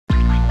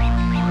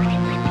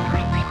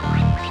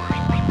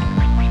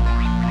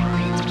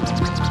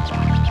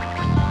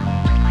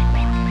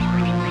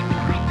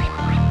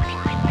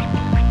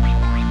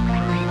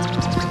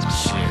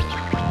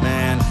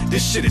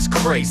shit is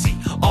crazy.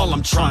 All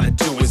I'm trying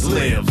to do is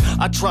live.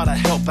 I try to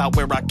help out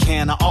where I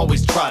can, I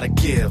always try to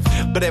give.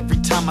 But every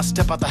time I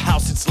step out the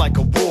house, it's like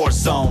a war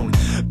zone.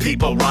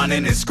 People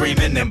running and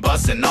screaming and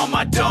busting on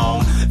my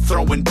dome,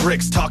 throwing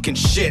bricks, talking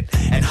shit,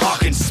 and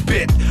hawking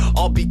spit.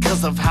 All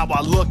because of how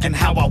I look and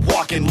how I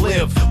walk and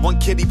live. One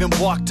kid even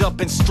walked up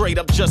and straight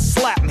up just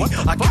slapped me.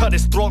 I cut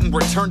his throat and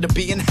returned to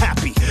being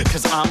happy,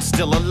 cause I'm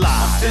still alive.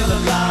 I'm still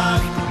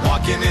alive,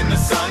 walking in the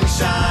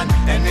sunshine.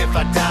 And if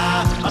I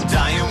die, I'm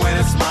dying with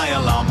a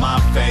smile on my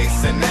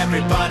face. And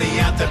everybody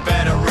out there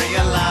better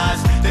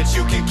realize that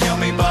you can kill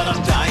me, but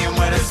I'm dying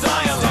with a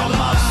smile on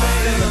my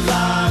face. Still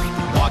alive,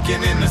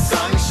 walking in the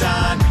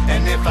sunshine.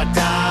 And if I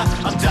die,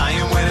 I'm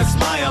dying with a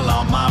smile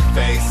on my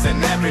face.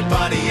 And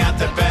everybody out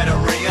there better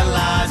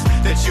realize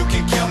that you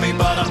can kill me,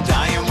 but I'm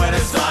dying with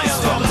a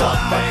smile on my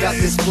face. I got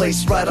this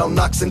place right on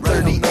Knox and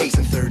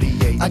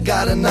 38. I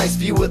got a nice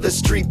view of the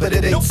street, but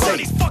it ain't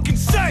safe.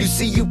 You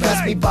see, you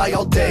pass me by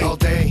all day.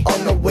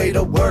 On the way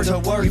to work,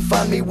 you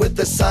find me with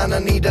the sign, I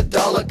need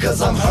 $1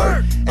 cause I'm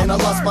hurt. And I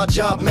lost my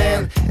job,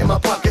 man, and my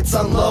pockets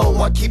on low.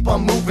 I keep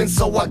on moving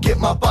so I get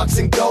my box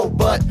and go.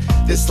 But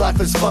this life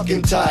is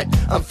fucking tight,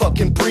 I'm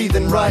fucking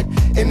breathing right.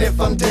 And if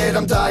I'm dead,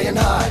 I'm dying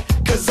high,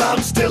 cause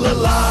I'm still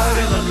alive.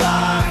 Still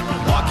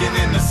alive, walking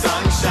in the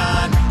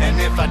sunshine.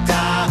 And if I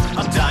die,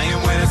 I'm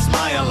dying with a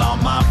smile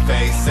on my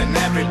face. And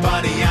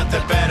everybody out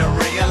there better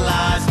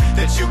realize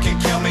that you can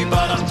kill me,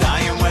 but I'm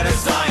dying with a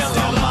smile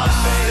on my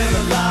face.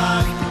 Still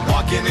alive,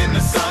 walking in the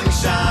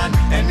sunshine.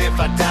 And if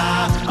I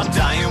die, I'm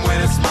dying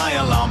with a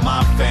smile on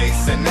my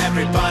face. And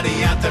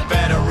everybody out there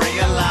better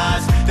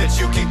realize that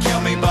you can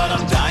kill me, but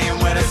I'm dying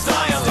with a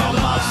smile on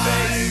my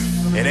face.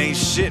 It ain't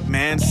shit,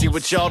 man. See,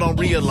 what y'all don't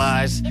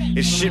realize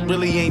is shit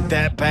really ain't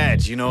that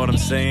bad, you know what I'm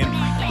saying?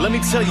 Let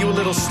me tell you a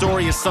little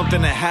story of something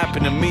that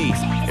happened to me.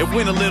 It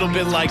went a little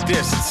bit like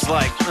this. It's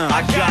like,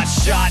 I got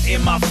shot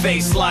in my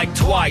face like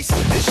twice.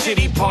 The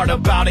shitty part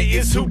about it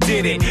is who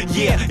did it.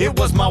 Yeah, it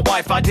was my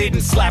wife. I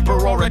didn't slap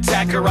her or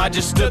attack her. I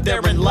just stood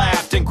there and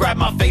laughed and grabbed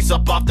my face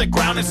up off the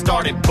ground and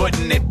started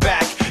putting it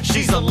back.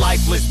 She's a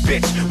lifeless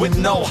bitch with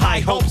no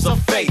high hopes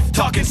of faith,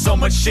 talking so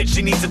much shit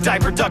she needs a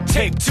diaper duct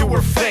tape to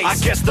her face. I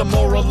guess the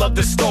moral of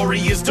the story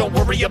is don't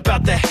worry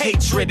about the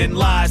hatred and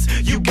lies.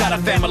 You got a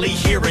family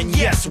here and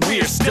yes,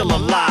 we're still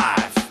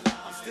alive.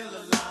 I'm still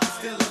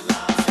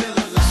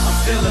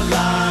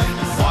alive,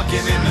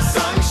 walking in the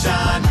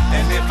sunshine.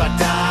 And if I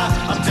die,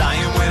 I'm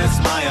dying with a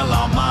smile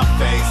on my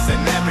face.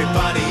 And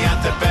everybody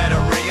out there better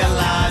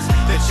realize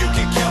that you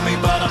can kill me,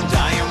 but I'm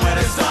dying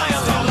with a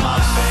smile on my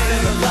face.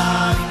 Still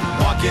alive,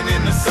 walking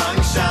in the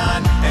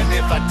sunshine. And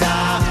if I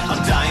die,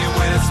 I'm dying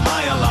with a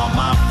smile on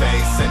my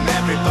face. And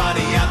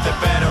everybody out there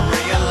better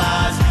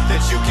realize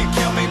that you can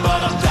kill me,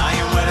 but I'm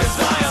dying with a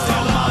smile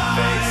on my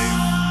face.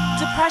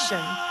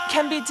 Depression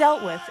can be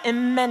dealt with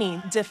in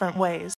many different ways.